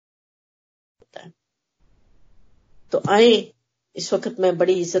होता है। तो आए, इस वक्त मैं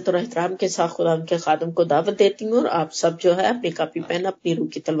बड़ी इज्जत और एहतराम के साथ खुदा के खादम को दावत देती हूँ और आप सब जो है अपनी कापी पेन, अपनी रूह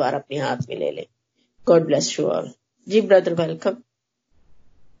की तलवार अपने हाथ में ले लें। God bless you all. Ji brother welcome.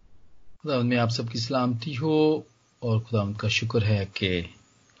 खुदावंद में आप सबकी सलामती हो और खुदावंद का शुक्र है कि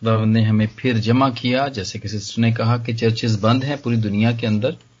खुदावंद ने हमें फिर जमा किया। जैसे कि सिस्टर ने कहा कि चर्चेस बंद हैं पूरी दुनिया के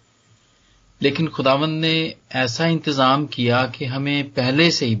अंदर, लेकिन खुदावंद ने ऐसा इंतजाम किया कि हमें पहले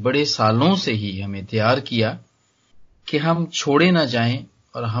से ही, बड़े सालों से ही हमें तैयार किया कि हम छोड़े ना जाएं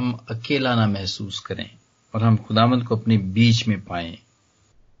और हम अकेला ना महसूस करें और हम खुदावंद को अपने बीच में पाएं।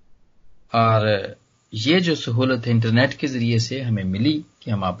 और ये जो सहूलत है इंटरनेट के जरिए से हमें मिली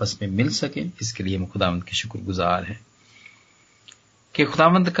कि हम आपस में मिल सकें, इसके लिए हम खुदावंद के शुक्रगुजार हैं कि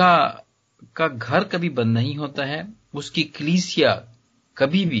खुदावंद का घर कभी बंद नहीं होता है, उसकी कलीसिया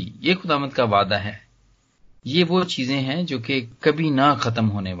कभी भी, ये खुदावंद का वादा है। ये वो चीजें हैं जो कि कभी ना खत्म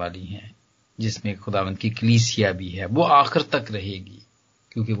होने वाली हैं, जिसमें खुदावंद की कलीसिया भी है, वो आखिर तक रहेगी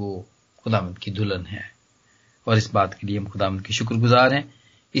क्योंकि वो खुदावंद की दुल्हन है। और इस बात के लिए हम खुदावंद के शुक्रगुजार हैं,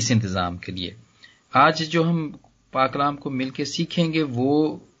 इस इंतजाम के लिए। आज जो हम पाक कलाम को मिलकर सीखेंगे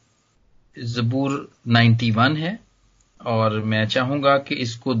वो जबूर 91 है और मैं चाहूंगा कि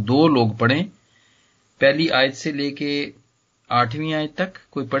इसको 2 लोग पढ़ें। पहली आयत से लेके 8वीं आयत तक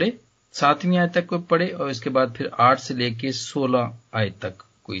कोई पढ़े, 7वीं आयत तक कोई पढ़े और इसके बाद फिर 8 से लेके 16 आयत तक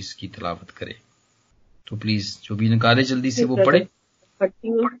कोई इसकी तिलावत करे। तो प्लीज जो भी निकाले जल्दी से वो पढ़े। पढ़ती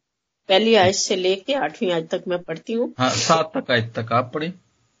हूँ, पहली आयत से लेके 8वीं आयत तक मैं पढ़ती हूँ। हाँ, 7 तक आयत तक आप पढ़े,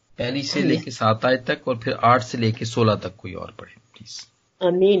 पहली से लेके 7 आयत तक, और फिर 8 से लेके 16 तक कोई और पढ़े प्लीज।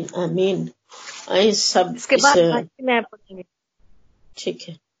 आमीन आमीन। आए सब इसके बाद मैं पढ़ूंगी। ठीक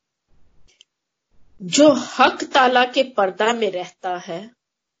है। जो हक ताला के पर्दा में रहता है,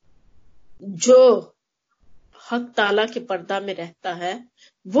 जो हक ताला के पर्दा में रहता है,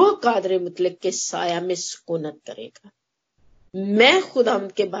 वो कादर मुतलक के साया में सुकूनत करेगा। मैं खुदा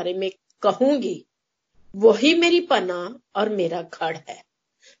के बारे में कहूंगी, वही मेरी पनाह और मेरा गढ़ है।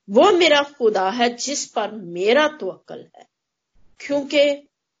 वो मेरा खुदा है जिस पर मेरा तवक्कल है, क्योंकि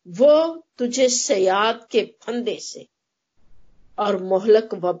वो तुझे सयाद के फंदे से और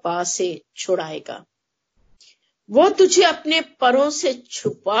मोहलक वबा से छुड़ाएगा। वो तुझे अपने परों से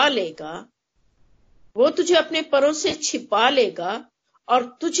छुपा लेगा, वो तुझे अपने परों से छिपा लेगा और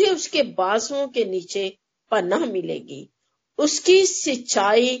तुझे उसके बाजुओं के नीचे पनाह मिलेगी। उसकी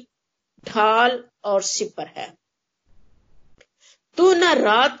सिंचाई ढाल और सिपर है। तू न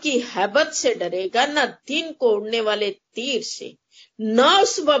रात की हैबत से डरेगा, न दिन को उड़ने वाले तीर से, न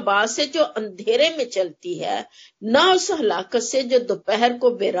उस वबा से जो अंधेरे में चलती है, न उस हलाकत से जो दोपहर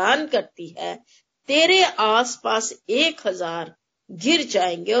को वीरान करती है। तेरे आसपास 1000 गिर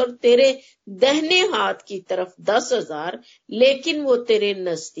जाएंगे और तेरे दाहिने हाथ की तरफ 10,000, लेकिन वो तेरे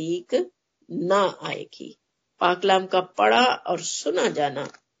नजदीक ना आएगी। पाकलाम का पढ़ा और सुना जाना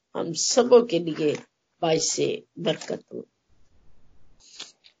हम सबों के लिए बाइसे बरकत हो।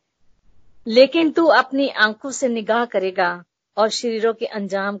 लेकिन तू अपनी आंखों से निगाह करेगा और शरीरों के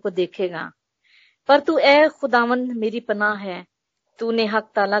अंजाम को देखेगा। पर तू ए खुदावंद मेरी पनाह है, तूने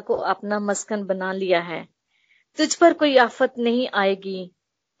हक ताला को अपना मस्कन बना लिया है। तुझ पर कोई आफत नहीं आएगी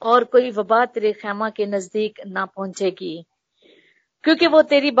और कोई वबा तेरे खैमा के नजदीक ना पहुंचेगी, क्योंकि वो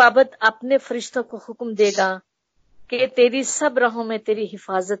तेरी बाबत अपने फरिश्तों को हुक्म देगा कि तेरी सब राहों में तेरी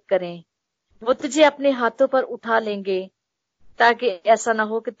हिफाजत करें। वो तुझे अपने हाथों पर उठा लेंगे ताकि ऐसा ना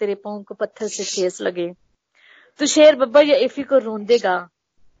हो कि तेरे पांव को पत्थर से ठेस लगे। तू शेर बब्बर या इफी को रोंदेगा,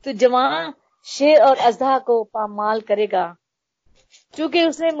 तू जवान शेर और अजदा को पामाल करेगा। क्योंकि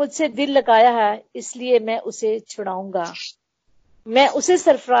उसने मुझसे दिल लगाया है, इसलिए मैं उसे छुड़ाऊंगा। मैं उसे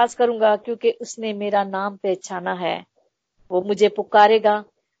सरफराज करूंगा क्योंकि उसने मेरा नाम पहचाना है। वो मुझे पुकारेगा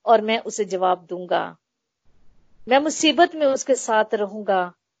और मैं उसे जवाब दूंगा। मैं मुसीबत में उसके साथ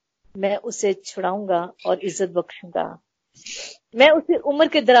रहूंगा, मैं उसे छुड़ाऊंगा और इज्जत बख्शूंगा। मैं उसे उम्र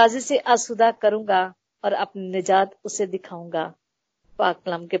के दराजे से आसूदा करूंगा और अपनी निजात उसे दिखाऊंगा। पाक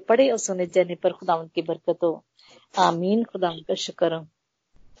कलाम के पढ़े और सुने जाने पर खुदावंद की बरकत हो। आमीन। खुदावंद का शुक्र हो।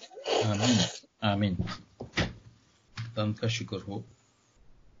 आमीन आमीन। खुदावंद का शुक्र हो।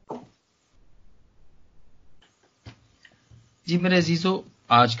 जी मेरे अजीजों,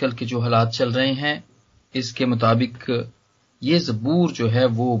 आजकल के जो हालात चल रहे हैं इसके मुताबिक ये जबूर जो है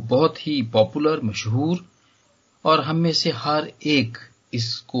वो बहुत ही पॉपुलर, मशहूर, और हम में से हर एक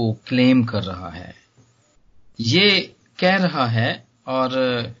इसको क्लेम कर रहा है, ये कह रहा है,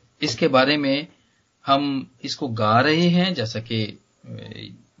 और इसके बारे में हम इसको गा रहे हैं, जैसा कि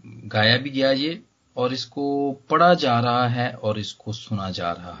गाया भी गया ये, और इसको पढ़ा जा रहा है और इसको सुना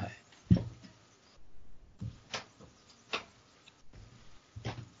जा रहा है।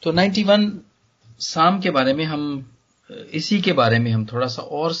 तो 91 साम के बारे में इसी के बारे में हम थोड़ा सा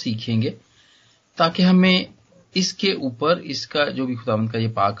और सीखेंगे, ताकि हमें इसके ऊपर इसका जो भी खुदावंद का ये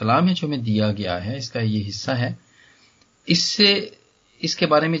पाक कलाम है जो हमें दिया गया है, इसका ये हिस्सा है, इससे इसके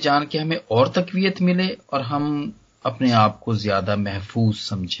बारे में जान के हमें और तकवीयत मिले और हम अपने आप को ज्यादा महफूज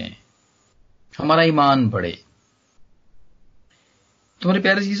समझें, हमारा ईमान बढ़े। तुम्हारे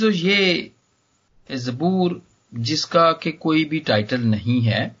प्यारे चीजों, ये ज़बूर जिसका कि कोई भी टाइटल नहीं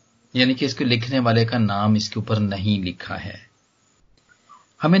है, यानी कि इसके लिखने वाले का नाम इसके ऊपर नहीं लिखा है,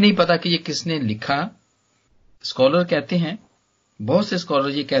 हमें नहीं पता कि ये किसने लिखा। स्कॉलर कहते हैं, बहुत से स्कॉलर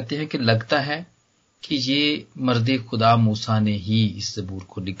ये कहते हैं कि लगता है कि ये मर्द खुदा मूसा ने ही इस ज़बूर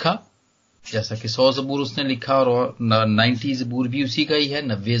को लिखा, जैसा कि 100 ज़बूर उसने लिखा और 90 ज़बूर भी उसी का ही है,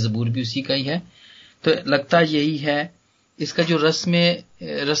 90 ज़बूर भी उसी का ही है। तो लगता यही है। इसका जो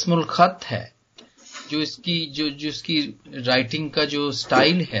रस्मुल खत है, जो इसकी राइटिंग का जो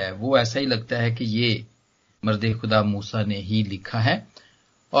स्टाइल है, वो ऐसा ही लगता है कि ये मर्द खुदा मूसा ने ही लिखा है।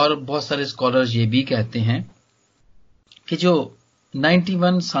 और बहुत सारे स्कॉलर्स ये भी कहते हैं कि जो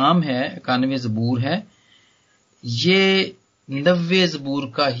 91 साम है, 91 ज़बूर है, ये 90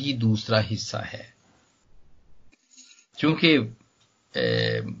 ज़बूर का ही दूसरा हिस्सा है, क्योंकि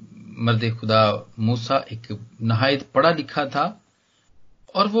मर्द खुदा मूसा एक नहायत पढ़ा लिखा था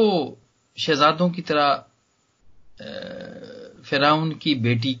और वो शहजादों की तरह फिरौन की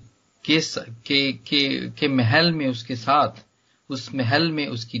बेटी के महल में उसके साथ, उस महल में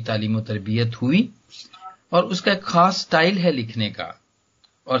उसकी तालीम और तरबियत हुई और उसका एक खास स्टाइल है लिखने का।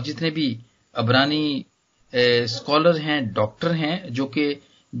 और जितने भी अबरानी स्कॉलर हैं, डॉक्टर हैं, जो कि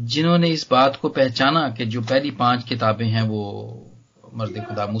जिन्होंने इस बात को पहचाना कि जो पहली 5 किताबें हैं वो मर्द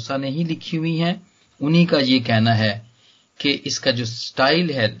खुदा मूसा ने ही लिखी हुई हैं, उन्हीं का ये कहना है कि इसका जो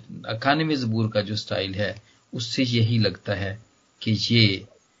स्टाइल है, 91 ज़बूर का जो स्टाइल है, उससे यही लगता है कि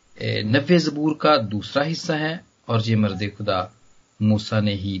ये 90 ज़बूर का दूसरा हिस्सा है और ये मर्द खुदा मूसा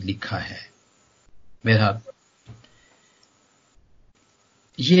ने ही लिखा है। बहरहाल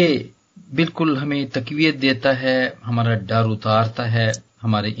ये बिल्कुल हमें तकवीयत देता है, हमारा डर उतारता है,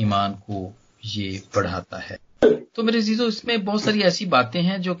 हमारे ईमान को ये बढ़ाता है। तो मेरे अजीजों, इसमें बहुत सारी ऐसी बातें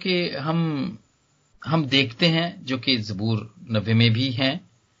हैं जो कि हम देखते हैं, जो कि ज़बूर 90 में भी हैं।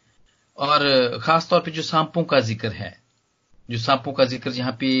 और खास तौर पे जो सांपों का जिक्र है, जो सांपों का जिक्र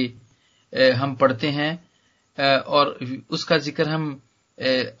जहां पे हम पढ़ते हैं और उसका जिक्र हम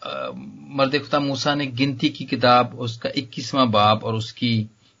मर्द खुदा मूसा ने गिनती की किताब उसका 21वां बाब और उसकी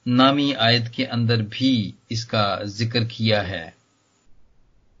नामी आयत के अंदर भी इसका जिक्र किया है।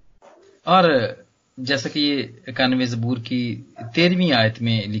 और जैसा कि ये 91 ज़बूर की 13वीं आयत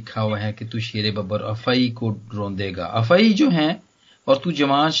में लिखा हुआ है कि तू शेर बब्बर अफई को रोंदेगा, अफई जो हैं, और तू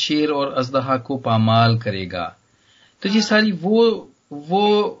जवान शेर और अजदहा को पामाल करेगा। तो ये सारी वो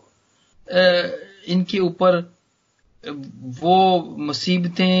इनके ऊपर वो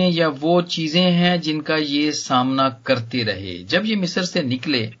मुसीबतें या वो चीजें हैं जिनका ये सामना करते रहे। जब ये मिस्र से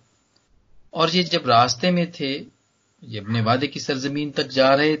निकले और ये जब रास्ते में थे, ये अपने वादे की सरजमीन तक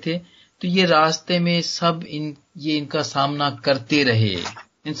जा रहे थे, तो ये रास्ते में सब ये इनका सामना करते रहे,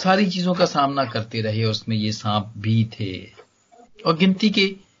 इन सारी चीजों का सामना करते रहे, उसमें ये सांप भी थे। और गिनती के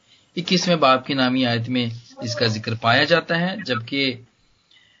 21वें बाब की नामी आयत में इसका जिक्र पाया जाता है, जबकि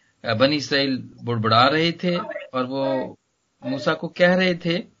बनी इसराइल बुड़बुड़ा रहे थे और वो मूसा को कह रहे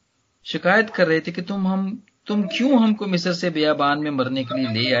थे, शिकायत कर रहे थे कि तुम क्यों हमको मिस्र से बियाबान में मरने के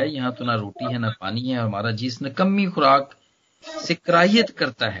लिए ले आए, यहाँ तो ना रोटी है ना पानी है, और हमारा जी इस नकम्मी खुराक से कराहियत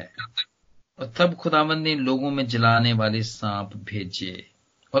करता है। और तब खुदावंद ने लोगों में जलाने वाले सांप भेजे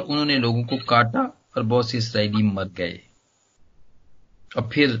और उन्होंने लोगों को काटा और बहुत से इसराइली मर गए। और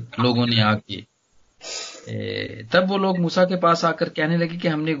फिर लोगों ने आके तब वो लोग मूसा के पास आकर कहने लगे कि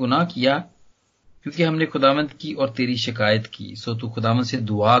हमने गुनाह किया क्योंकि हमने खुदावंद की और तेरी शिकायत की, सो तू खुदावंद से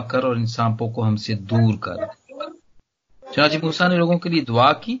दुआ कर और इन सांपों को हमसे दूर कर। चनाचे मूसा ने लोगों के लिए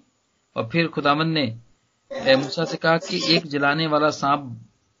दुआ की और फिर खुदावंद ने मूसा से कहा कि एक जलाने वाला सांप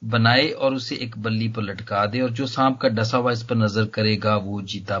बनाए और उसे एक बल्ली पर लटका दे, और जो सांप का डसा हुआ इस पर नजर करेगा वो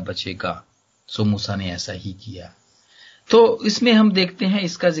जीता बचेगा। सो मूसा ने ऐसा ही किया। तो इसमें हम देखते हैं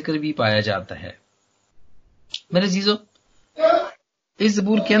इसका जिक्र भी पाया जाता है। मेरे अजीजों, इस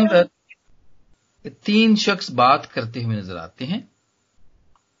ज़बूर के अंदर 3 शख्स बात करते हुए नजर आते हैं।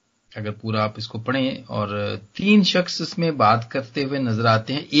 अगर पूरा आप इसको पढ़ें, और 3 शख्स इसमें बात करते हुए नजर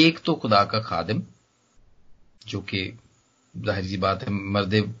आते हैं। एक तो खुदा का खादिम, जो कि जाहिर सी बात है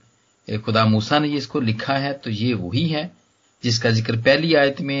मर्द खुदा मूसा ने इसको लिखा है, तो ये वही है जिसका जिक्र पहली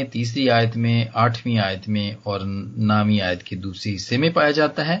आयत में, तीसरी आयत में, 8वीं आयत में और 9वीं आयत के दूसरे हिस्से में पाया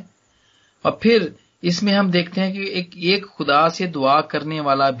जाता है। और फिर इसमें हम देखते हैं कि एक खुदा से दुआ करने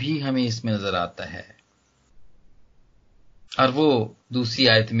वाला भी हमें इसमें नजर आता है, और वो दूसरी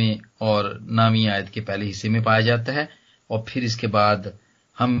आयत में और नामी आयत के पहले हिस्से में पाया जाता है। और फिर इसके बाद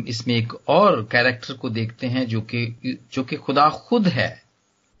हम इसमें एक और कैरेक्टर को देखते हैं जो कि खुदा खुद है।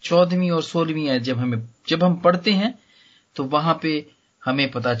 14वीं और 16वीं आयत जब हम पढ़ते हैं तो वहां पे हमें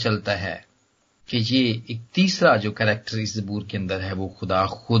पता चलता है कि ये एक तीसरा जो कैरेक्टर इस ज़बूर के अंदर है वो खुदा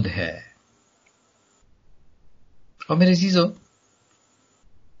खुद है। और मेरे अजीजों,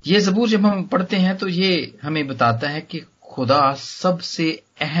 ये ज़बूर जब हम पढ़ते हैं तो ये हमें बताता है कि खुदा सबसे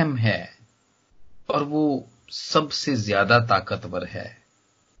अहम है और वो सबसे ज्यादा ताकतवर है,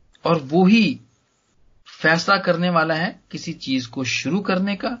 और वो ही फैसला करने वाला है किसी चीज को शुरू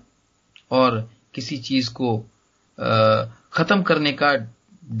करने का और किसी चीज को खत्म करने का।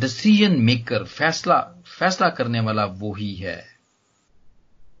 डिसीजन मेकर, फैसला करने वाला वो ही है,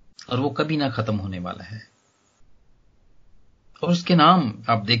 और वो कभी ना खत्म होने वाला है। और उसके नाम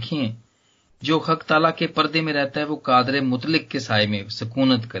आप देखें, जो हक ताला के पर्दे में रहता है वो कादर मुतलक के साए में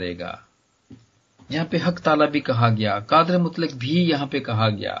सुकूनत करेगा। यहां पे हक ताला भी कहा गया, कादर मुतलक भी यहां पे कहा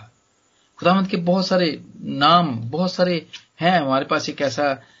गया। खुदावंद के बहुत सारे नाम, बहुत सारे हैं। हमारे पास एक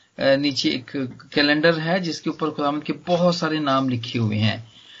ऐसा नीचे एक कैलेंडर है जिसके ऊपर खुदावंद के बहुत सारे नाम लिखे हुए हैं,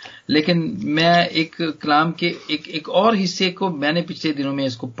 लेकिन मैं एक कलाम के एक और हिस्से को मैंने पिछले दिनों में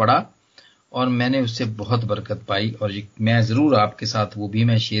इसको पढ़ा और मैंने उससे बहुत बरकत पाई, और मैं जरूर आपके साथ वो भी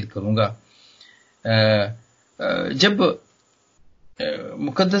मैं शेयर करूंगा। जब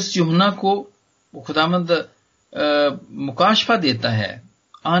मुकद्दस यूहन्ना को खुदावंद मुकाशफा देता है,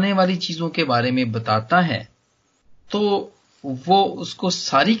 आने वाली चीजों के बारे में बताता है, तो वो उसको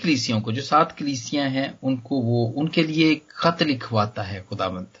सारी कलीसियों को, जो 7 कलीसियां हैं, वो उनके लिए एक खत लिखवाता है।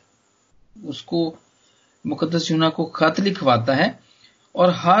 खुदावंद उसको मुकद्दस यूहन्ना को खत लिखवाता है,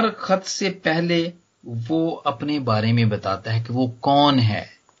 और हर खत से पहले वो अपने बारे में बताता है कि वो कौन है।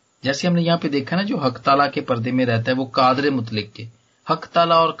 जैसे हमने यहां पे देखा ना, जो हक ताला के पर्दे में रहता है वो कादर मुतलक के, हक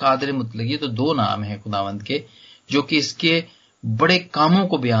ताला और कादर मुतलक, ये तो 2 नाम हैं खुदावंद के, जो कि इसके बड़े कामों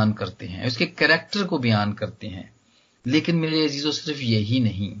को बयान करते हैं, उसके कैरेक्टर को बयान करते हैं। लेकिन मेरे अजीजों, सिर्फ यही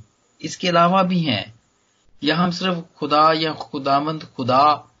नहीं, इसके अलावा भी हैं। यहां हम सिर्फ खुदा या खुदावंद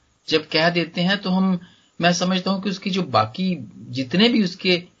खुदा जब कह देते हैं तो मैं समझता हूं कि उसकी जो बाकी जितने भी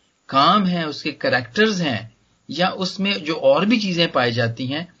उसके काम हैं, उसके कैरेक्टर्स हैं, या उसमें जो और भी चीजें पाई जाती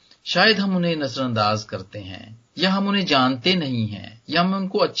हैं, शायद हम उन्हें नजरअंदाज करते हैं, या हम उन्हें जानते नहीं हैं, या हम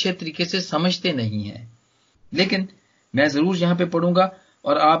उनको अच्छे तरीके से समझते नहीं हैं। लेकिन मैं जरूर यहां पे पढ़ूंगा,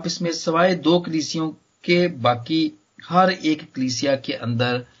 और आप इसमें सवाए 2 कलीसियों के बाकी हर एक कलीसिया के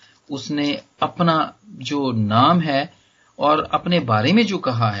अंदर उसने अपना जो नाम है और अपने बारे में जो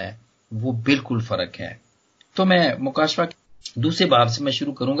कहा है वो बिल्कुल फर्क है। तो मैं मुकाशफा दूसरे बाब से मैं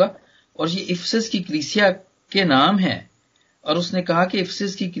शुरू करूंगा, और ये इफिसस की कलीसिया के नाम है। और उसने कहा कि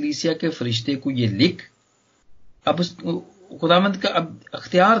इफिसस की कलीसिया के फरिश्ते को ये लिख। अब उस खुदावंद का अब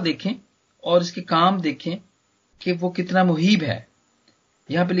अख्तियार देखें और इसके काम देखें कि वो कितना मुहीब है।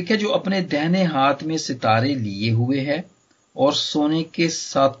 यहां पे लिखा है, जो अपने दाहिने हाथ में सितारे लिए हुए है और सोने के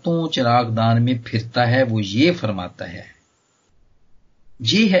 7 चिरागदान में फिरता है, वो ये फरमाता है।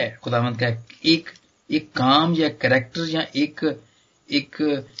 ये है खुदावंद का एक काम या कैरेक्टर या एक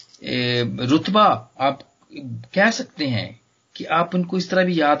रुतबा आप कह सकते हैं कि आप उनको इस तरह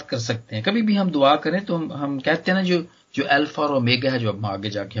भी याद कर सकते हैं। कभी भी हम दुआ करें तो हम कहते हैं ना, जो अल्फा और ओमेगा है, जो अब आगे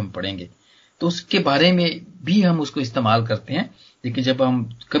जाके हम पढ़ेंगे, तो उसके बारे में भी हम उसको इस्तेमाल करते हैं। लेकिन जब हम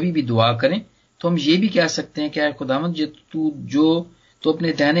कभी भी दुआ करें तो हम ये भी कह सकते हैं कि खुदावंद, तू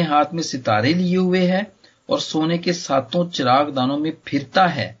अपने दाहिने हाथ में सितारे लिए हुए है और सोने के 7 चिरागदानों में फिरता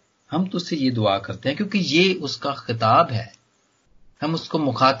है। हम तो उससे ये दुआ करते हैं क्योंकि ये उसका खिताब है। हम उसको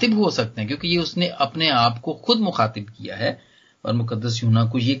मुखातिब हो सकते हैं क्योंकि ये उसने अपने आप को खुद मुखातिब किया है, और मुकद्दस यूहन्ना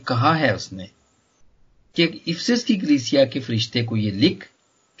को ये कहा है उसने कि इफिसस की कलीसिया के फरिश्ते को ये लिख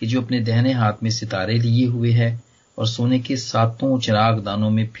कि जो अपने दाहिने हाथ में सितारे लिए हुए है और सोने के 7 चिरागदानों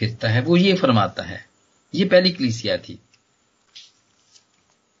में फिरता है, वो ये फरमाता है। ये पहली कलीसिया थी।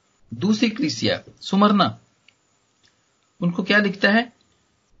 दूसरी कलीसिया सुमरना, उनको क्या लिखता है?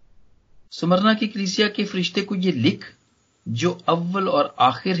 सुमरना की कलीसिया के फरिश्ते को ये लिख, जो अव्वल और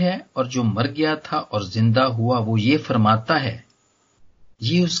आखिर है और जो मर गया था और जिंदा हुआ, वो ये फरमाता है।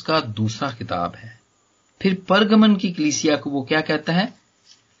 ये उसका दूसरा खिताब है। फिर परगमन की कलीसिया को वो क्या कहता है?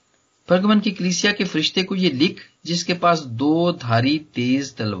 परगमन की कलीसिया के फरिश्ते को ये लिख, जिसके पास 2 धारी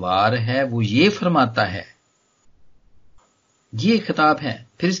तेज तलवार है, वो ये फरमाता है। ये खिताब है।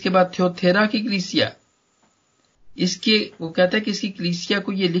 फिर इसके बाद थियोथेरा की कलीसिया, वो कहता है कि इसकी कलीसिया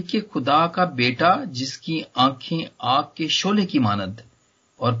को ये लिख के, खुदा का बेटा जिसकी आंखें आग के शोले की मानद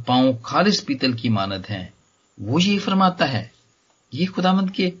और पांव खालिस पीतल की मानद हैं। वो ये फरमाता है, ये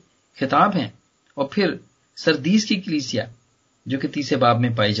खुदावंद के खिताब हैं। और फिर सरदीस की कलीसिया जो कि 30 बाब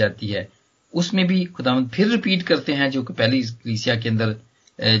में पाई जाती है, उसमें भी खुदावंद फिर रिपीट करते हैं, जो कि पहली कलीसिया के अंदर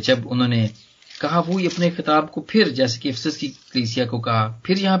जब उन्होंने कहा, वो अपने खिताब को फिर जैसे कि इफिसस की कलीसिया को कहा,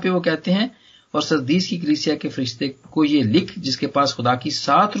 फिर यहां पे वो कहते हैं, और सरदीस की कलीसिया के फरिश्ते को ये लिख जिसके पास खुदा की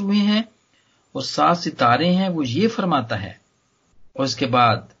 7 रूहें हैं और 7 सितारे हैं, वो ये फरमाता है। और इसके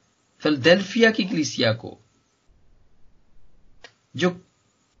बाद फिलडेल्फिया की कलीसिया को, जो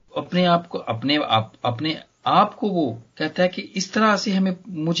अपने आप को वो कहता है कि इस तरह से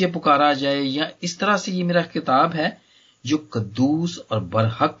मुझे पुकारा जाए, या इस तरह से ये मेरा किताब है जो कद्दूस और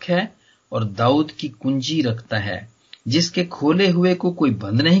बरहक है और दाऊद की कुंजी रखता है, जिसके खोले हुए को कोई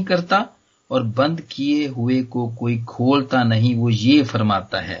बंद नहीं करता और बंद किए हुए को कोई खोलता नहीं। वो ये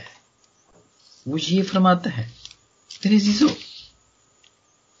फरमाता है, तेरे अजीजों।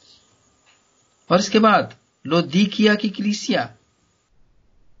 और इसके बाद लौदीकिया की कलीसिया,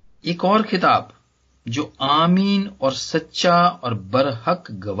 एक और खिताब जो आमीन और सच्चा और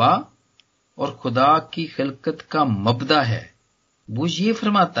बरहक गवाह और खुदा की खिलकत का मबदा है, वो ये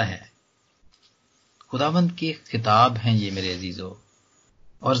फरमाता है। खुदावंद के खिताब हैं ये मेरे अजीजों।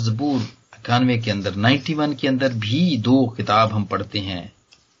 और जबूर 91 के अंदर, 91 के अंदर भी 2 किताब हम पढ़ते हैं।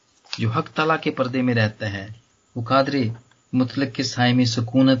 जो हक ताला के पर्दे में रहता है वो कादरे मुतलक के साए में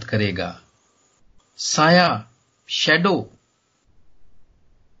सुकूनत करेगा। साया, शैडो,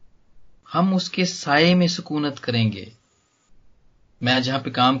 हम उसके साए में सुकूनत करेंगे। मैं जहां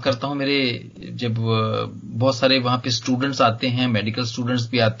पे काम करता हूं, मेरे जब बहुत सारे वहां पे स्टूडेंट्स आते हैं, मेडिकल स्टूडेंट्स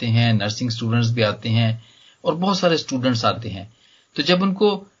भी आते हैं, नर्सिंग स्टूडेंट्स भी आते हैं, और बहुत सारे स्टूडेंट्स आते हैं। तो जब उनको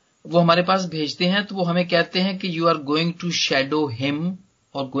वो हमारे पास भेजते हैं तो वो हमें कहते हैं कि you are going to shadow him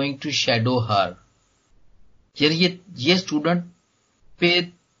और गोइंग टू शैडो हर। यानी ये स्टूडेंट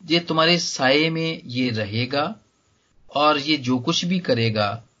पे ये तुम्हारे साए में ये रहेगा, और ये जो कुछ भी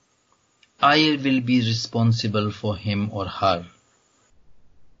करेगा, I will be responsible for him और हर।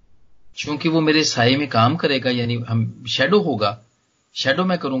 क्योंकि वो मेरे साए में काम करेगा, यानी हम शैडो होगा, शैडो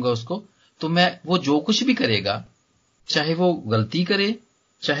मैं करूंगा उसको, तो वो जो कुछ भी करेगा, चाहे वो गलती करे,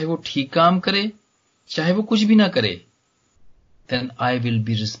 चाहे वो ठीक काम करे, चाहे वो कुछ भी ना करे, then I will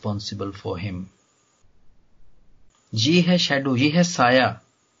be responsible for him. ये है शैडो, ये है साया।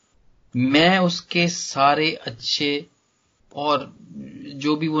 मैं उसके सारे अच्छे और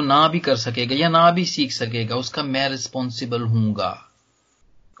जो भी वो ना भी कर सकेगा या ना भी सीख सकेगा, उसका मैं रिस्पॉन्सिबल हूंगा।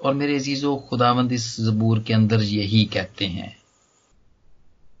 और मेरे अजीजों, खुदावंद इस जबूर के अंदर यही कहते हैं,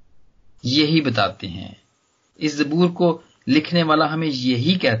 यही बताते हैं। इस जबूर को लिखने वाला हमें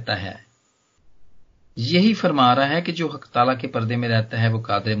यही कहता है, यही फरमा रहा है कि जो हक ताला के पर्दे में रहता है वो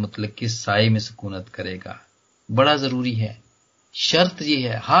कादर मुतलक के साए में सुकूनत करेगा। बड़ा जरूरी है। शर्त ये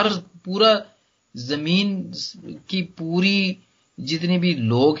है, हर पूरा जमीन की पूरी जितने भी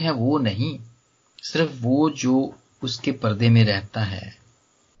लोग हैं वो नहीं, सिर्फ वो जो उसके पर्दे में रहता है,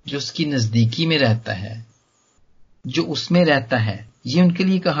 जो उसकी नजदीकी में रहता है, जो उसमें रहता है, ये उनके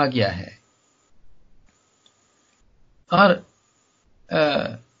लिए कहा गया है। और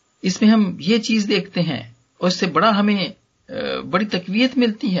इसमें हम ये चीज देखते हैं, और इससे हमें बड़ी तकवीयत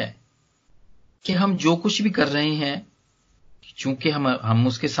मिलती है कि हम जो कुछ भी कर रहे हैं, चूंकि हम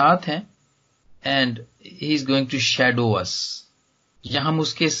उसके साथ हैं, and he is going to shadow us, या हम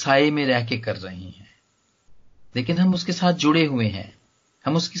उसके साए में रह के कर रहे हैं, लेकिन हम उसके साथ जुड़े हुए हैं,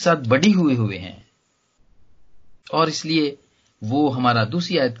 हम उसके साथ बड़ी हुए हैं। और इसलिए वो हमारा,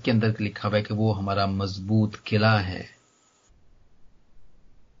 दूसरी आयत के अंदर लिखा हुआ है कि वो हमारा मजबूत किला है,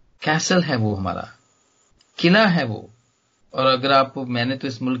 कैसल है, वो हमारा किला है वो। और अगर मैंने तो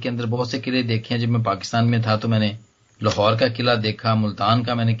इस मुल्क के अंदर बहुत से किले देखे हैं। जब मैं पाकिस्तान में था तो मैंने लाहौर का किला देखा, मुल्तान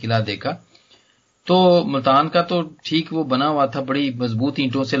का मैंने किला देखा। तो मुल्तान का तो ठीक वो बना हुआ था, बड़ी मजबूत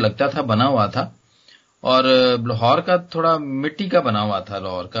ईंटों से लगता था, बना हुआ था। और लाहौर का थोड़ा मिट्टी का बना हुआ था,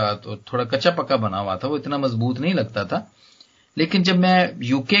 लाहौर का तो थोड़ा कच्चा पक्का बना हुआ था, वो इतना मजबूत नहीं लगता था। लेकिन जब मैं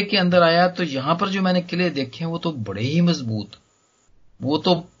यूके के अंदर आया तो यहां पर जो मैंने किले देखे हैं वो तो बड़े ही मजबूत, वो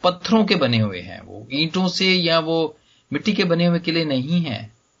तो पत्थरों के बने हुए हैं, वो ईंटों से या वो मिट्टी के बने हुए किले नहीं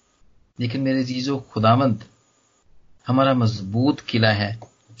हैं। लेकिन मेरे जीजो, खुदावंद हमारा मजबूत किला है।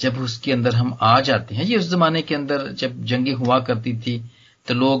 जब उसके अंदर हम आ जाते हैं, ये उस जमाने के अंदर जब जंगें हुआ करती थी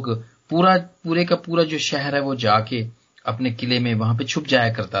तो लोग पूरे का पूरा जो शहर है वो जाके अपने किले में वहां पे छुप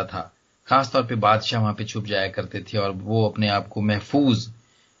जाया करता था। खासतौर पे बादशाह वहां पे छुप जाया करते थे, और वो अपने आप को महफूज,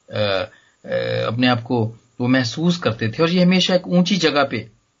 अपने आप को वो महसूस करते थे। और ये हमेशा एक ऊंची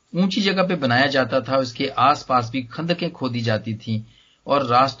जगह पे बनाया जाता था। उसके आसपास भी खंदकें खोदी जाती थी, और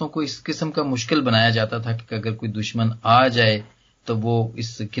रास्तों को इस किस्म का मुश्किल बनाया जाता था कि अगर कोई दुश्मन आ जाए तो वो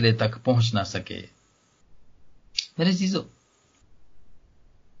इस किले तक पहुंच ना सके। मेरे चीजों,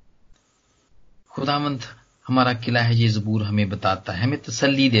 खुदावंद हमारा किला है, ये ज़बूर हमें बताता है, हमें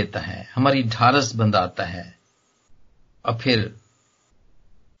तसल्ली देता है, हमारी ढारस बंधाता है। और फिर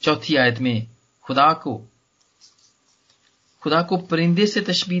चौथी आयत में खुदा को परिंदे से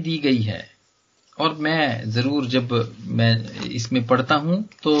तशबीह दी गई है। और मैं जरूर जब मैं इसमें पढ़ता हूं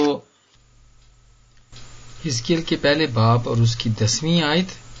तो हिजकिय्याह के पहले बाब और उसकी 10वीं आयत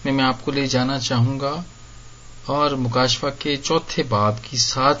में मैं आपको ले जाना चाहूंगा, और मुकाशफा के चौथे बाब की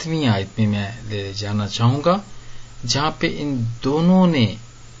 7वीं आयत में मैं ले जाना चाहूंगा, जहां पे इन दोनों ने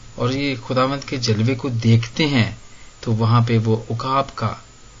और ये खुदावंद के जलवे को देखते हैं। तो वहां पे वो उकाब का,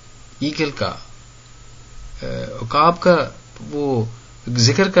 ईगल का, उकाब का वो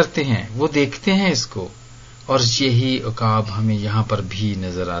जिक्र करते हैं, वो देखते हैं इसको, और यही उकाब हमें यहां पर भी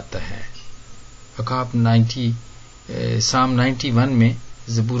नजर आता है। उकाब साम 91 में,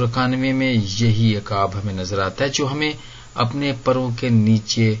 ज़बूर 91 में यही उकाब हमें नजर आता है, जो हमें अपने परों के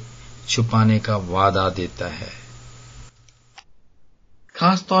नीचे छुपाने का वादा देता है।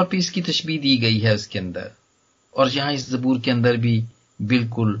 खास तौर पे इसकी तशबीह दी गई है उसके अंदर, और यहां इस ज़बूर के अंदर भी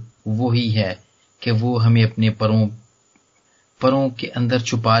बिल्कुल वही है कि वो हमें अपने परों के अंदर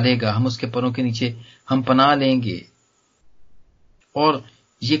छुपा लेगा, हम उसके परों के नीचे हम पनाह लेंगे, और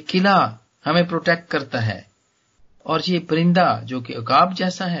ये किला हमें प्रोटेक्ट करता है। और ये परिंदा जो कि उकाब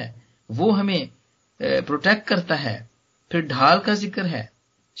जैसा है वो हमें प्रोटेक्ट करता है। फिर ढाल का जिक्र है,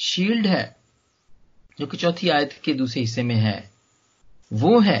 शील्ड है, जो कि चौथी आयत के दूसरे हिस्से में है,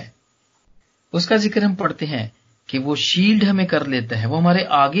 वो है, उसका जिक्र हम पढ़ते हैं कि वो शील्ड हमें कर लेता है, वो हमारे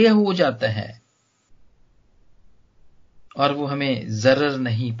आगे हो जाता है, और वो हमें जरर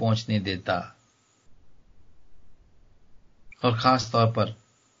नहीं पहुंचने देता। और खास तौर पर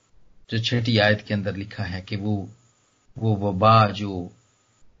जो 6ठी आयत के अंदर लिखा है कि वो वबा जो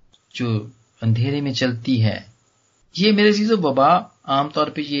अंधेरे में चलती है, ये मेरे चीजों वबा आमतौर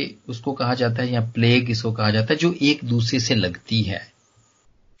पे ये उसको कहा जाता है, या प्लेग इसको कहा जाता है, जो एक दूसरे से लगती है।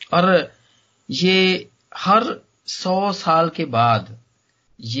 और ये हर 100 साल के बाद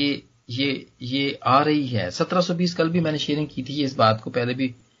ये आ रही है। 1720 कल भी मैंने शेयरिंग की थी इस बात को, पहले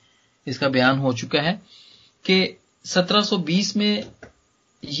भी इसका बयान हो चुका है कि 1720 में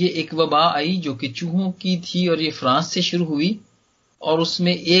ये एक वबा आई जो कि चूहों की थी, और ये फ्रांस से शुरू हुई, और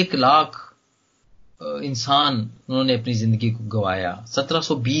उसमें 1 लाख इंसान उन्होंने अपनी जिंदगी को गंवाया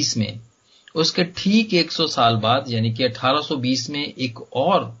 1720 में। उसके ठीक 100 साल बाद यानी कि 1820 में एक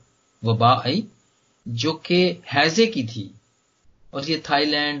और वबा आई जो कि हैजे की थी, और ये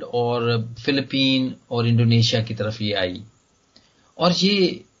थाईलैंड और फिलीपीन और इंडोनेशिया की तरफ ये आई, और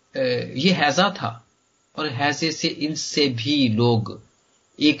ये हैजा था, और हैजे से इनसे भी लोग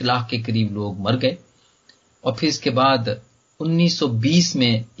 1 लाख के करीब लोग मर गए। और फिर इसके बाद 1920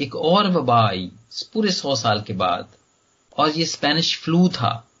 में एक और वबा आई पूरे 100 साल के बाद, और ये स्पेनिश फ्लू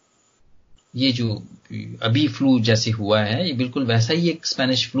था। ये जो अभी फ्लू जैसे हुआ है, ये बिल्कुल वैसा ही एक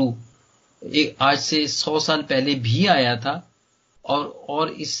स्पेनिश फ्लू आज से 100 साल पहले भी आया था, और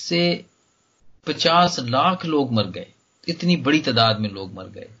इससे 50 लाख लोग मर गए, इतनी बड़ी तादाद में लोग मर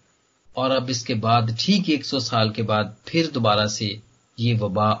गए। और अब इसके बाद ठीक 100 साल के बाद फिर दोबारा से ये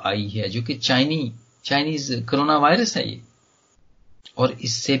वबा आई है, जो कि चाइनीज कोरोना वायरस है ये, और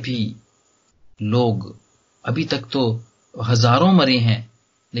इससे भी लोग अभी तक तो हजारों मरे हैं,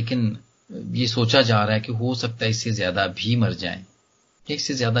 लेकिन ये सोचा जा रहा है कि हो सकता है इससे ज्यादा भी मर जाएं,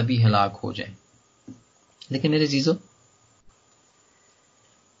 इससे ज्यादा भी हलाक हो जाएं। लेकिन मेरे जीजों,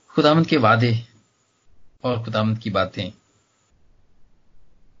 खुदावंद के वादे और खुदावंद की बातें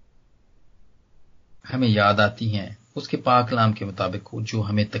हमें याद आती हैं, उसके पाक कलाम के मुताबिक जो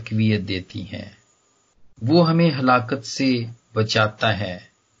हमें तकवीयत देती हैं, वो हमें हलाकत से बचाता है।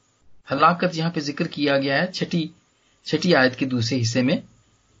 हलाकत यहां पे जिक्र किया गया है 6ठी आयत के दूसरे हिस्से में।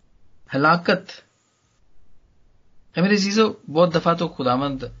 हलाकत मेरे चीजों, बहुत दफा तो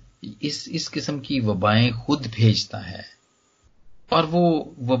खुदावंद इस किस्म की वबाएं खुद भेजता है, और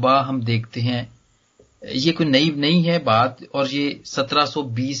वो वबा हम देखते हैं, ये कोई नई नहीं है बात, और ये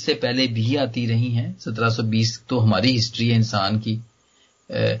 1720 से पहले भी आती रही हैं। 1720 तो हमारी हिस्ट्री है इंसान की,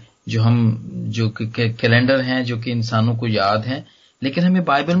 जो कैलेंडर हैं जो कि इंसानों को याद हैं, लेकिन हमें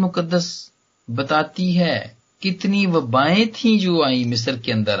बाइबल मुकद्दस बताती है कितनी वबाएं थीं जो आई, मिस्र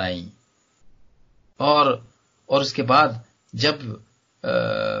के अंदर आई, और उसके बाद जब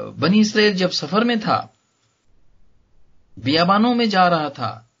बनी इसराइल जब सफर में था, बियाबानों में जा रहा था,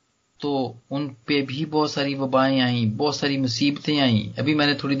 तो उन पे भी बहुत सारी वबाएं आई, बहुत सारी मुसीबतें आई। अभी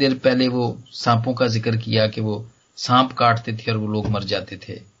मैंने थोड़ी देर पहले वो सांपों का जिक्र किया कि वो सांप काटते थे और वो लोग मर जाते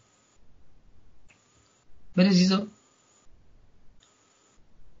थे। मेरे जीजो,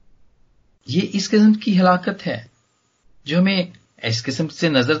 ये इस किस्म की हलाकत है जो हमें इस किस्म से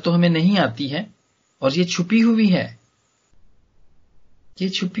नजर तो हमें नहीं आती है, और ये छुपी हुई है, ये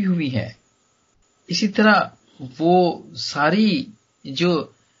छुपी हुई है। इसी तरह वो सारी जो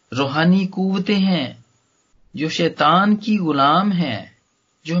रूहानी कुव्वतें हैं जो शैतान की गुलाम हैं,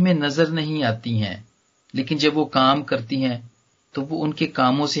 जो हमें नजर नहीं आती हैं, लेकिन जब वो काम करती हैं तो वो उनके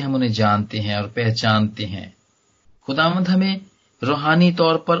कामों से हम उन्हें जानते हैं और पहचानते हैं। खुदावंद हमें रूहानी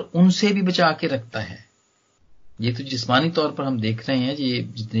तौर पर उनसे भी बचा के रखता है। ये तो जिस्मानी तौर पर हम देख रहे हैं, ये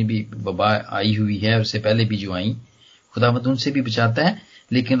जितनी भी वबा आई हुई है उससे पहले भी जो आई, खुदावंद उनसे भी बचाता है,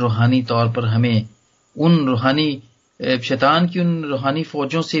 लेकिन रूहानी तौर पर हमें उन रूहानी शैतान की उन रूहानी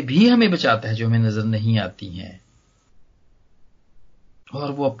फौजों से भी हमें बचाता है जो हमें नजर नहीं आती हैं।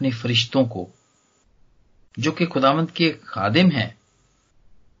 और वो अपने फरिश्तों को जो कि खुदावंद के खादिम हैं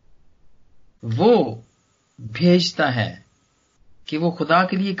वो भेजता है कि वो खुदा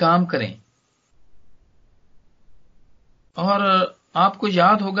के लिए काम करें। और आपको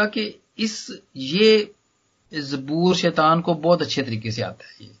याद होगा कि ये जबूर शैतान को बहुत अच्छे तरीके से आता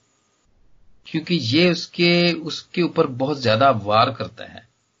है, क्योंकि ये उसके ऊपर बहुत ज्यादा वार करता है।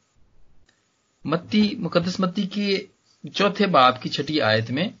 मुकद्दस मत्ती की 4 बाब की 6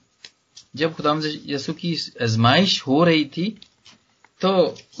 आयत में जब खुदावंद यीशु की आजमाइश हो रही थी तो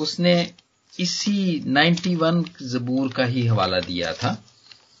उसने इसी 91 जबूर का ही हवाला दिया था।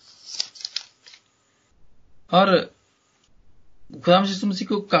 और खुदावंद यीशु मसीह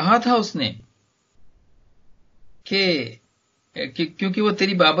को कहा था उसने कि क्योंकि वो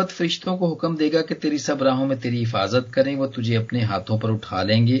तेरी बाबत फरिश्तों को हुक्म देगा कि तेरी सब राहों में तेरी हिफाजत करें, वो तुझे अपने हाथों पर उठा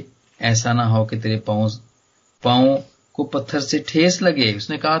लेंगे, ऐसा ना हो कि तेरे पांव को पत्थर से ठेस लगे।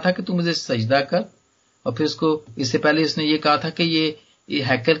 उसने कहा था कि तू मुझे सजदा कर, और फिर उसको इससे पहले उसने ये कहा था कि ये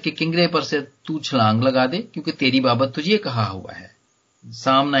हैकर के किंगरे पर से तू छलांग लगा दे, क्योंकि तेरी बाबत तुझे कहा हुआ है।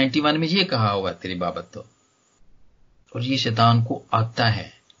 साम 91 में ये कहा हुआ है तेरी बाबत तो। और ये शैतान को आता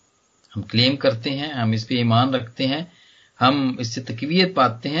है, हम क्लेम करते हैं, हम इस पे ईमान रखते हैं, हम इससे तकवीयत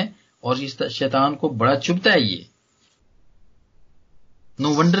पाते हैं, और ये शैतान को बड़ा चुभता है। ये नो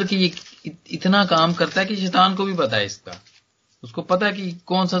वंडर कि ये इतना काम करता है कि शैतान को भी पता है इसका। उसको पता है कि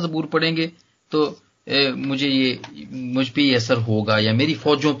कौन सा जबूर पढ़ेंगे तो मुझ पे ये असर होगा या मेरी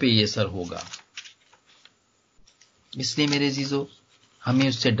फौजों पे ये असर होगा। इसलिए मेरे अजीजों, हमें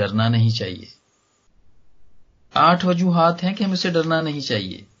उससे डरना नहीं चाहिए। 8 वजूहात हैं कि हमें उससे डरना नहीं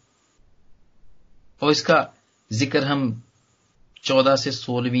चाहिए, और इसका जिक्र हम 14 से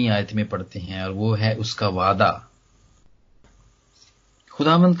 16वीं आयत में पढ़ते हैं, और वो है उसका वादा।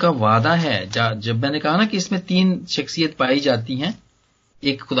 खुदावंद का वादा है। जब मैंने कहा ना कि इसमें 3 शख्सियत पाई जाती हैं,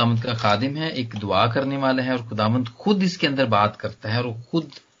 एक खुदावंद का खादिम है, एक दुआ करने वाला है, और खुदावंद खुद इसके अंदर बात करता है, और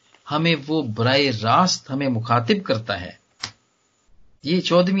खुद हमें वो बराए रास्त हमें मुखातिब करता है। ये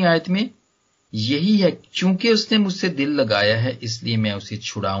 14वीं आयत में यही है, चूंकि उसने मुझसे दिल लगाया है इसलिए मैं उसे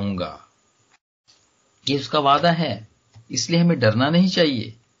छुड़ाऊंगा। ये उसका वादा है, इसलिए हमें डरना नहीं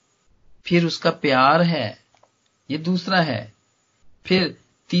चाहिए। फिर उसका प्यार है, ये दूसरा है। फिर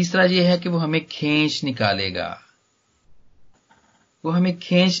तीसरा ये है कि वो हमें खींच निकालेगा, वो हमें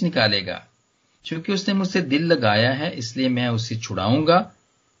खींच निकालेगा। क्योंकि उसने मुझसे दिल लगाया है इसलिए मैं उसे छुड़ाऊंगा,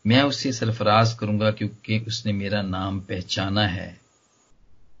 मैं उसे सरफराज करूंगा, क्योंकि उसने मेरा नाम पहचाना है।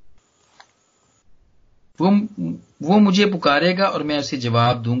 वो मुझे पुकारेगा और मैं उसे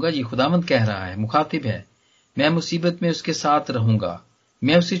जवाब दूंगा। ये खुदावंद कह रहा है, मुखातिब है। मैं मुसीबत में उसके साथ रहूंगा,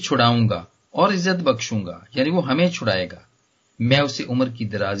 मैं उसे छुड़ाऊंगा और इज्जत बख्शूंगा, यानी वो हमें छुड़ाएगा। मैं उसे उम्र की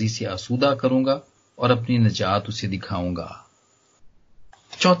दराजी से आसूदा करूंगा और अपनी निजात उसे दिखाऊंगा।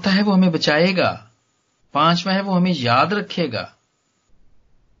 चौथा है वो हमें बचाएगा। 5वां है वो हमें याद रखेगा।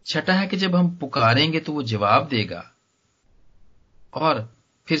 6ठा है कि जब हम पुकारेंगे तो वो जवाब देगा। और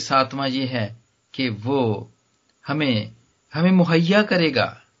फिर 7वां ये है कि वो हमें मुहैया करेगा,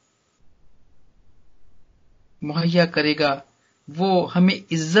 वो हमें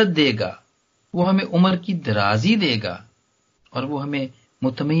इज्जत देगा, वो हमें उम्र की दराजी देगा, और वो हमें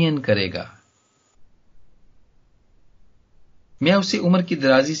मुतमय्यन करेगा। मैं उसे उम्र की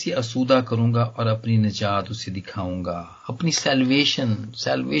दराजी से आसूदा करूंगा और अपनी निजात उसे दिखाऊंगा। अपनी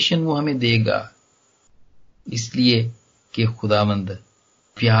सैल्वेशन वो हमें देगा, इसलिए कि खुदावंद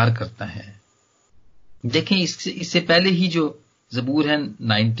प्यार करता है। देखें, इससे पहले ही जो जबूर है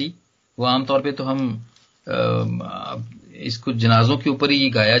 90, वो आमतौर पे तो हम इसको जनाजों के ऊपर ही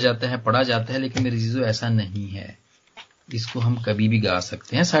गाया जाता है, पढ़ा जाता है, लेकिन मेरे अजीजों ऐसा नहीं है। इसको हम कभी भी गा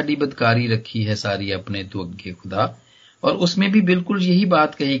सकते हैं। साड़ी बदकारी रखी है सारी अपने तो अगे खुदा, और उसमें भी बिल्कुल यही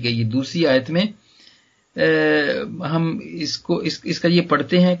बात कही गई है। दूसरी आयत में हम इसका ये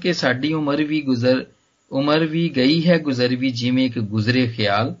पढ़ते हैं कि साड़ी उम्र भी गई है गुजर भी जिमें एक गुजरे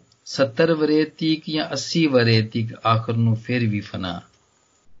ख्याल, 70 वरे तीक या 80 वरे तीक आखिर नू फिर भी फना।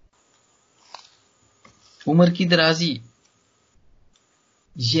 उम्र की दराजी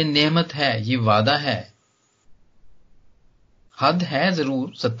ये नेमत है, ये वादा है। हद है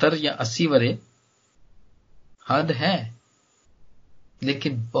जरूर, 70 या 80 वरे हद है,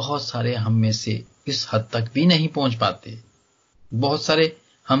 लेकिन बहुत सारे हम में से इस हद तक भी नहीं पहुंच पाते। बहुत सारे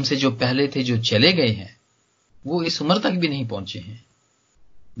हमसे जो पहले थे, जो चले गए हैं, वो इस उम्र तक भी नहीं पहुंचे हैं।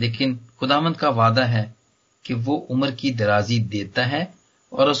 लेकिन खुदावंद का वादा है कि वो उम्र की दराजी देता है।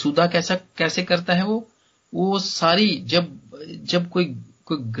 और असूदा कैसे करता है वो सारी जब कोई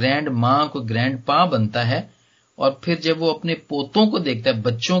ग्रैंड माँ, कोई ग्रैंड पा बनता है, और फिर जब वो अपने पोतों को देखता है,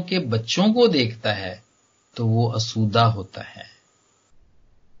 बच्चों के बच्चों को देखता है, तो वो असूदा होता है।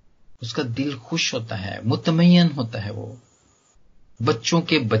 उसका दिल खुश होता है, मुतमय्यन होता है। वो बच्चों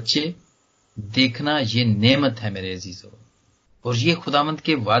के बच्चे देखना ये नेमत है मेरे अजीजों, और ये खुदावंद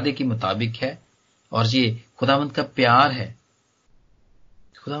के वादे के मुताबिक है, और ये खुदावंद का प्यार है।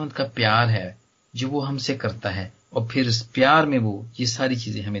 खुदावंद का प्यार है जो वो हमसे करता है, और फिर इस प्यार में वो ये सारी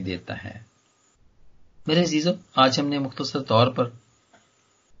चीजें हमें देता है। मेरे अजीजों, आज हमने मुख्तसर तौर पर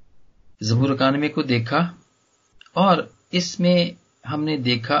ज़बूर 91 को देखा, और इसमें हमने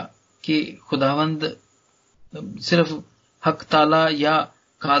देखा कि खुदावंद सिर्फ हक ताला या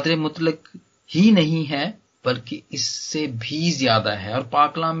कादर मुतलक ही नहीं है, बल्कि इससे भी ज्यादा है। और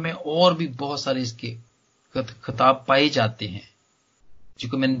पाकलाम में और भी बहुत सारे इसके खिताब पाए जाते हैं,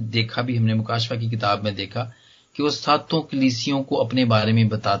 जिनको मैंने देखा भी, हमने मुकाशफा की किताब में देखा कि वो 7 कलीसियों को अपने बारे में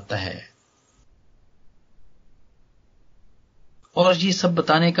बताता है। और ये सब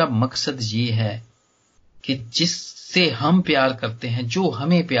बताने का मकसद ये है कि जिससे हम प्यार करते हैं, जो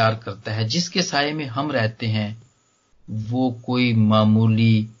हमें प्यार करता है, जिसके साये में हम रहते हैं, वो कोई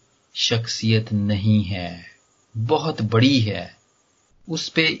मामूली शख्सियत नहीं है, बहुत बड़ी है। उस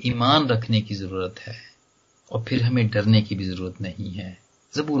पे ईमान रखने की जरूरत है, और फिर हमें डरने की भी जरूरत नहीं है,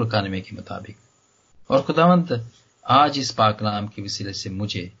 ज़बूर 91 के मुताबिक। और खुदावंद आज इस पाकलाम के वसीले से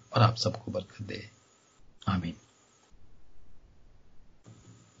मुझे और आप सबको बरकत दे। आमीन।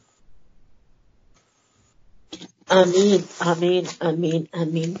 आमीन आमीन आमीन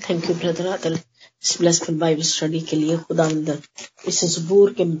आमीन। थैंक यू ब्रदर आदिल इस ब्लेसफुल बाइबल स्टडी के लिए। खुदावंद इस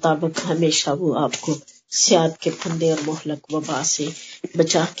ज़बूर के मुताबिक हमेशा वो आपको सियाद के फंदे और मोहलक वबा से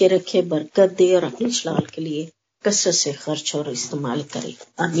बचा के रखे, बरकत दे, और अपनी इस्लाह के लिए कसरत से खर्च और इस्तेमाल करे।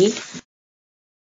 आमीन।